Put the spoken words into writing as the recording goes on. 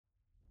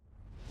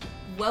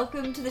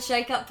Welcome to the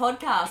Shake Up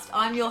Podcast.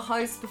 I'm your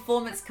host,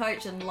 Performance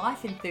Coach and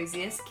Life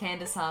Enthusiast,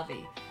 Candice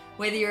Harvey.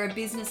 Whether you're a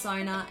business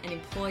owner, an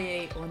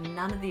employee, or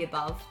none of the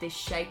above, this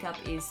Shake Up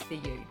is for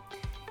you.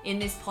 In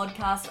this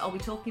podcast, I'll be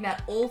talking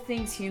about all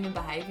things human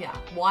behaviour,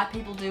 why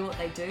people do what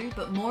they do,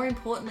 but more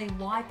importantly,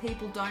 why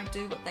people don't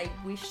do what they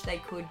wish they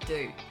could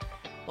do,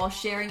 while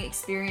sharing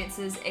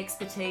experiences,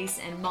 expertise,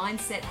 and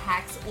mindset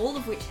hacks, all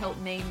of which help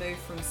me move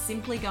from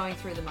simply going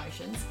through the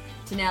motions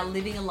to now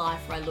living a life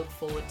where I look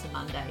forward to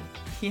Monday.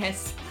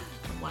 Yes,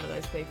 I'm one of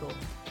those people.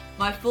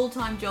 My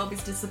full-time job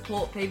is to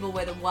support people,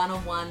 whether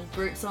one-on-one,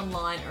 groups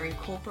online, or in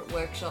corporate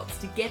workshops,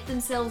 to get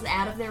themselves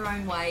out of their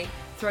own way,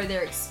 throw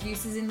their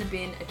excuses in the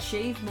bin,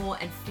 achieve more,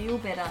 and feel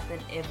better than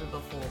ever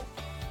before.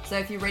 So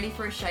if you're ready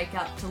for a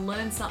shake-up, to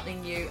learn something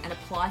new and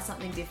apply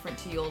something different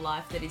to your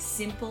life that is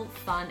simple,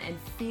 fun, and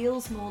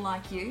feels more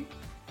like you,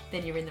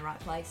 then you're in the right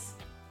place.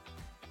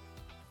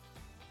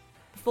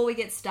 Before we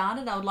get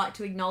started, I would like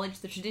to acknowledge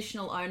the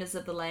traditional owners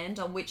of the land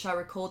on which I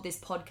record this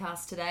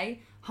podcast today,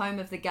 home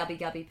of the Gubbi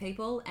Gubbi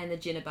people and the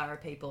Jinnaburra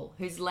people,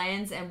 whose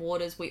lands and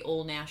waters we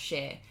all now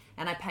share,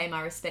 and I pay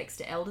my respects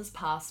to elders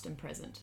past and present.